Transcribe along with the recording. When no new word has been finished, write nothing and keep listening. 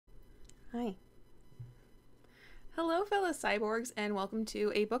Hi. Hello, fellow cyborgs, and welcome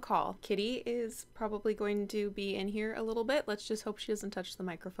to a book haul. Kitty is probably going to be in here a little bit. Let's just hope she doesn't touch the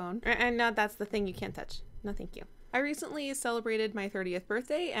microphone. And that's the thing you can't touch. No, thank you. I recently celebrated my 30th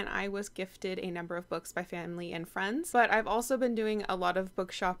birthday and I was gifted a number of books by family and friends, but I've also been doing a lot of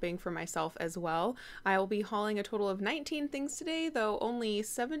book shopping for myself as well. I will be hauling a total of 19 things today, though only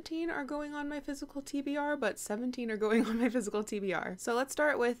 17 are going on my physical TBR, but 17 are going on my physical TBR. So let's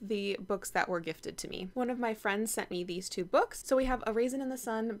start with the books that were gifted to me. One of my friends sent me these two books. So we have A Raisin in the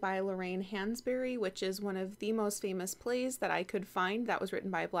Sun by Lorraine Hansberry, which is one of the most famous plays that I could find that was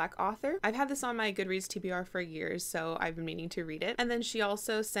written by a Black author. I've had this on my Goodreads TBR for years, so I've been meaning to read it. And then she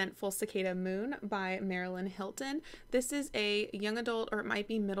also sent Full Cicada Moon by Marilyn Hilton. This is a young adult, or it might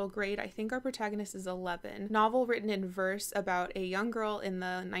be middle grade, I think our protagonist is 11, novel written in verse about a young girl in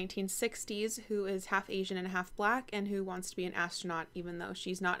the 1960s who is half Asian and half Black and who wants to be an astronaut even though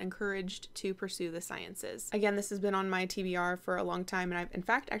she's not encouraged to pursue the sciences. Again, this has been on my TBR for a long time and I've in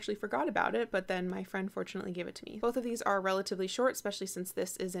fact actually forgot about it, but then my friend fortunately gave it to me. Both of these are relatively short, especially since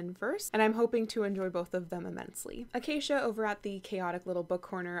this is in verse, and I'm hoping to enjoy both of them immensely. Acacia over at the Chaotic Little Book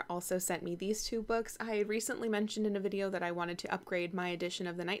Corner also sent me these two books. I had recently mentioned in a video that I wanted to upgrade my edition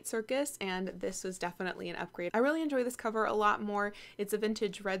of The Night Circus, and this was definitely an upgrade. I really enjoy this cover a lot more. It's a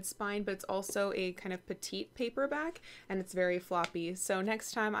vintage red spine, but it's also a kind of petite paperback, and it's very floppy. So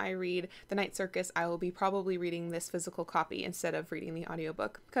next time I read The Night Circus, I will be probably reading this physical copy instead of reading the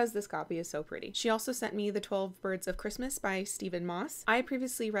audiobook, because this copy is so pretty. She also sent me The 12 Birds of Christmas by Stephen Moss. I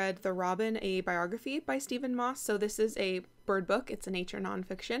previously read The Robin, a biography by Stephen Moss, so this is a bird book. It's a nature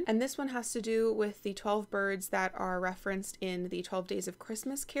nonfiction. And this one has to do with the 12 birds that are referenced in the 12 Days of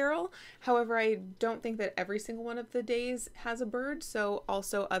Christmas Carol. However, I don't think that every single one of the days has a bird, so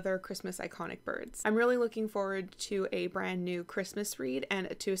also other Christmas iconic birds. I'm really looking forward to a brand new Christmas read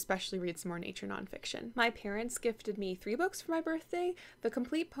and to especially read some more nature nonfiction. My parents gifted me 3 books for my birthday. The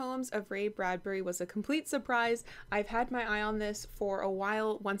Complete Poems of Ray Bradbury was a complete surprise. I've had my eye on this for a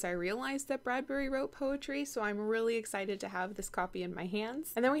while once I realized that Bradbury wrote poetry, so I'm really excited to have this copy in my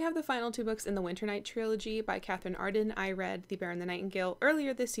hands. And then we have the final 2 books in the Winternight trilogy by Catherine Arden. I read The Bear and the Nightingale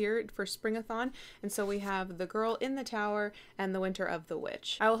earlier this year for Springathon, and so we have The Girl in the Tower and The Winter of the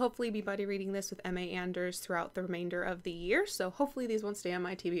Witch. I will hopefully be buddy reading this with M.A. Anders throughout the remainder of the year, so hopefully these won't stay on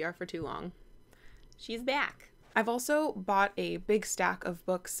my TBR for too long. She's back! I've also bought a big stack of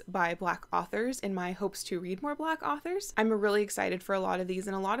books by Black authors in my hopes to read more Black authors. I'm really excited for a lot of these,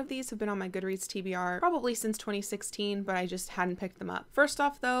 and a lot of these have been on my Goodreads TBR probably since 2016, but I just hadn't picked them up. First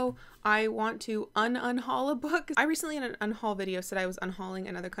off though, I want to unhaul a book. I recently in an unhaul video said I was unhauling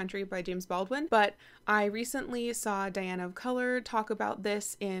Another Country by James Baldwin, but I recently saw Diana of Color talk about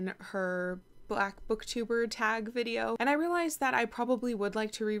this in her Black Booktuber tag video, and I realized that I probably would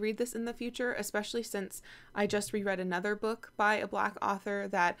like to reread this in the future, especially since I just reread another book by a Black author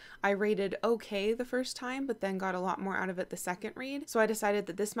that I rated okay the first time, but then got a lot more out of it the second read. So I decided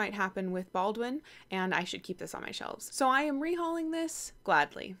that this might happen with Baldwin, and I should keep this on my shelves. So I am rehauling this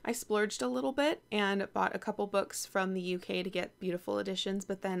gladly. I splurged a little bit and bought a couple books from the UK to get beautiful editions,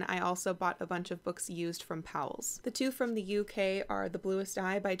 but then I also bought a bunch of books used from Powell's. The 2 from the UK are The Bluest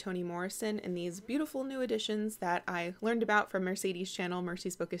Eye by Toni Morrison and these beautiful new editions that I learned about from Mercedes' channel,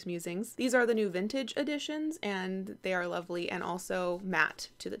 Mercy's Bookish Musings. These are the new vintage editions and they are lovely and also matte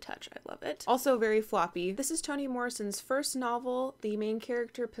to the touch. I love it. Also very floppy. This is Toni Morrison's first novel. The main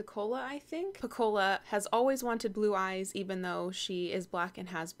character, Piccola, I think. Piccola has always wanted blue eyes even though she is Black and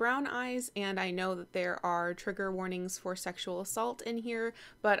has brown eyes, and I know that there are trigger warnings for sexual assault in here,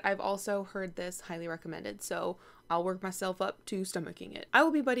 but I've also heard this highly recommended, so I'll work myself up to stomaching it. I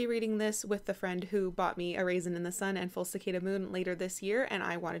will be buddy reading this with the friend who bought me A Raisin in the Sun and Full Cicada Moon later this year, and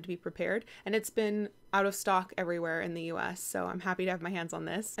I wanted to be prepared, and it's been out of stock everywhere in the US, so I'm happy to have my hands on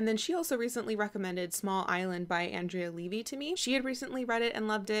this. And then she also recently recommended Small Island by Andrea Levy to me. She had recently read it and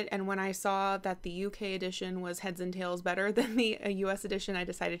loved it, and when I saw that the UK edition was heads and tails better than the US edition, I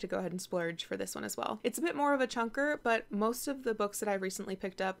decided to go ahead and splurge for this one as well. It's a bit more of a chunker, but most of the books that I've recently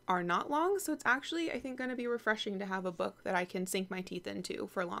picked up are not long, so it's actually, I think, going to be refreshing to have a book that I can sink my teeth into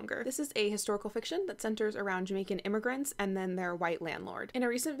for longer. This is a historical fiction that centers around Jamaican immigrants and then their white landlord. In a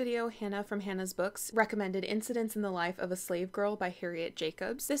recent video, Hannah from Hannah's Books recommended Incidents in the Life of a Slave Girl by Harriet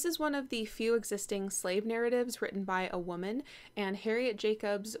Jacobs. This is one of the few existing slave narratives written by a woman, and Harriet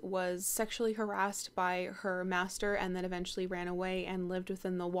Jacobs was sexually harassed by her master and then eventually ran away and lived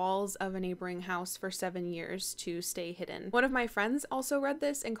within the walls of a neighboring house for 7 years to stay hidden. One of my friends also read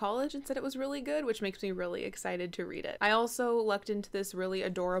this in college and said it was really good, which makes me really excited to read it. I also lucked into this really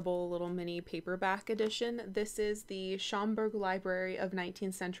adorable little mini paperback edition. This is the Schomburg Library of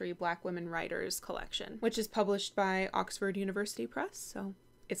 19th Century Black Women Writers collection, which is published by Oxford University Press, so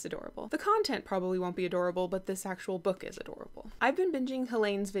it's adorable. The content probably won't be adorable, but this actual book is adorable. I've been binging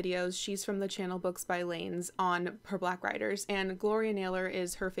Helene's videos. She's from the channel Books by Lanes on her Black writers, and Gloria Naylor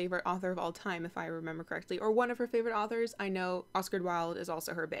is her favorite author of all time, if I remember correctly, or one of her favorite authors. I know Oscar Wilde is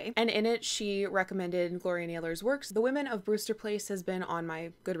also her bae. And in it, she recommended Gloria Naylor's works. The Women of Brewster Place has been on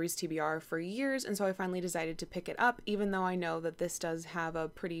my Goodreads TBR for years, and so I finally decided to pick it up, even though I know that this does have a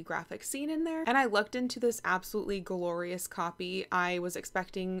pretty graphic scene in there. And I looked into this absolutely glorious copy. I was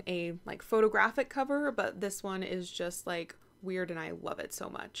expecting a like photographic cover, but this one is just like weird and I love it so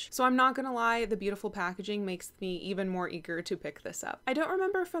much. So I'm not gonna lie, the beautiful packaging makes me even more eager to pick this up. I don't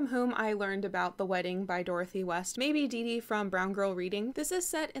remember from whom I learned about The Wedding by Dorothy West. Maybe Dee Dee from Brown Girl Reading. This is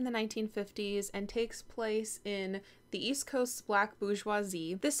set in the 1950s and takes place in the East Coast's Black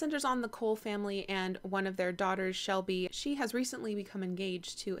bourgeoisie. This centers on the Cole family and one of their daughters, Shelby. She has recently become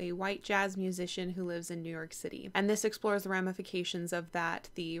engaged to a white jazz musician who lives in New York City. And this explores the ramifications of that,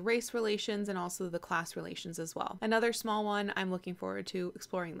 the race relations and also the class relations as well. Another small one, I'm looking forward to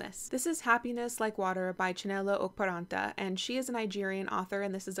exploring this. This is Happiness Like Water by Chinelo Okparanta, and she is a Nigerian author,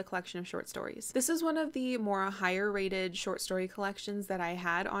 and this is a collection of short stories. This is one of the more higher rated short story collections that I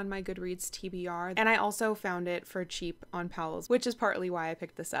had on my Goodreads TBR, and I also found it for cheap on Powell's, which is partly why I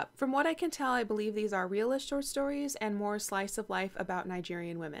picked this up. From what I can tell, I believe these are realist short stories and more slice of life about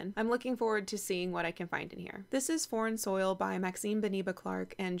Nigerian women. I'm looking forward to seeing what I can find in here. This is Foreign Soil by Maxine Beniba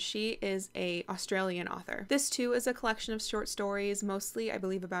Clark, and she is an Australian author. This too is a collection of short stories, mostly I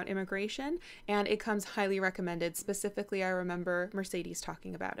believe about immigration, and it comes highly recommended. Specifically, I remember Mercedes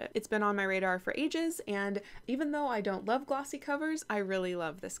talking about it. It's been on my radar for ages, and even though I don't love glossy covers, I really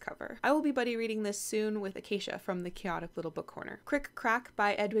love this cover. I will be buddy reading this soon with Acacia from the Chaotic Little Book Corner. Crick Crack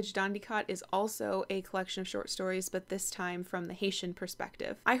by Edwidge Dandicott is also a collection of short stories, but this time from the Haitian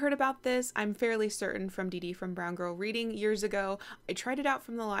perspective. I heard about this, I'm fairly certain, from Dee Dee from Brown Girl Reading years ago. I tried it out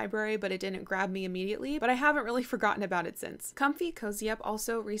from the library, but it didn't grab me immediately, but I haven't really forgotten about it since. Comfy Cozy Up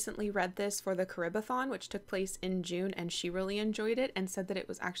also recently read this for the Caribathon, which took place in June, and she really enjoyed it and said that it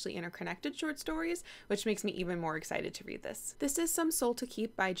was actually interconnected short stories, which makes me even more excited to read this. This is Some Soul to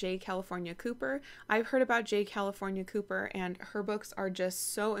Keep by J. California Cooper. I've heard about J. California Cooper, and her books are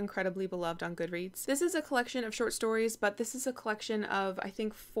just so incredibly beloved on Goodreads. This is a collection of short stories, but this is a collection of, I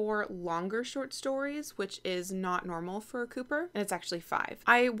think, 4 longer short stories, which is not normal for Cooper, and it's actually 5.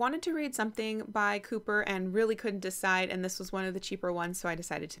 I wanted to read something by Cooper and really couldn't decide, and this was one of the cheaper ones, so I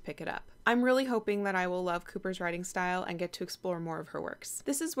decided to pick it up. I'm really hoping that I will love Cooper's writing style and get to explore more of her works.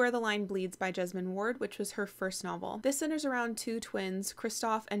 This is Where the Line Bleeds by Jesmyn Ward, which was her first novel. This centers around 2 twins,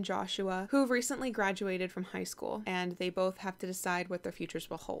 Christoph and Joshua, who have recently graduated from high school, and they both have to decide what their futures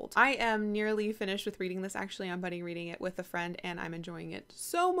will hold. I am nearly finished with reading this. Actually, I'm buddy reading it with a friend, and I'm enjoying it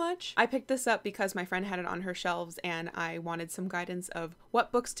so much. I picked this up because my friend had it on her shelves, and I wanted some guidance of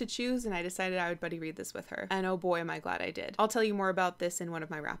what books to choose, and I decided I would buddy read this with her. And oh boy, am I glad I did. I'll tell you more about this in one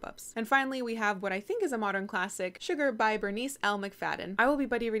of my wrap-ups. And finally, we have what I think is a modern classic, Sugar by Bernice L. McFadden. I will be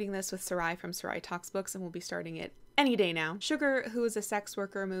buddy reading this with Sarai from Sarai Talks Books, and we'll be starting it any day now. Sugar, who is a sex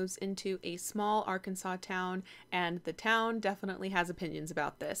worker, moves into a small Arkansas town, and the town definitely has opinions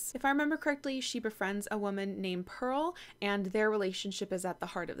about this. If I remember correctly, she befriends a woman named Pearl, and their relationship is at the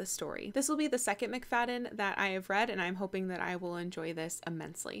heart of the story. This will be the second McFadden that I have read, and I'm hoping that I will enjoy this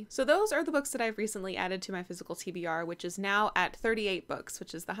immensely. So those are the books that I've recently added to my physical TBR, which is now at 38 books,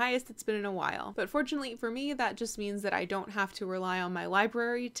 which is the highest it's been in a while. But fortunately for me, that just means that I don't have to rely on my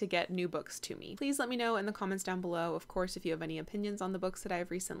library to get new books to me. Please let me know in the comments down below, of course, if you have any opinions on the books that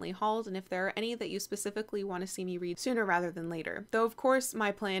I've recently hauled, and if there are any that you specifically want to see me read sooner rather than later. Though, of course,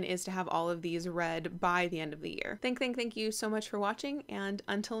 my plan is to have all of these read by the end of the year. Thank you so much for watching, and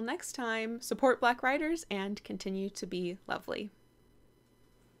until next time, support Black writers and continue to be lovely.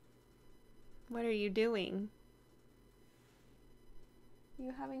 What are you doing?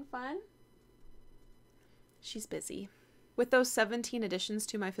 You having fun? She's busy. With those 17 additions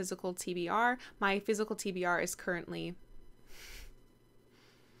to my physical TBR is currently...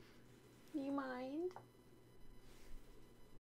 You mind?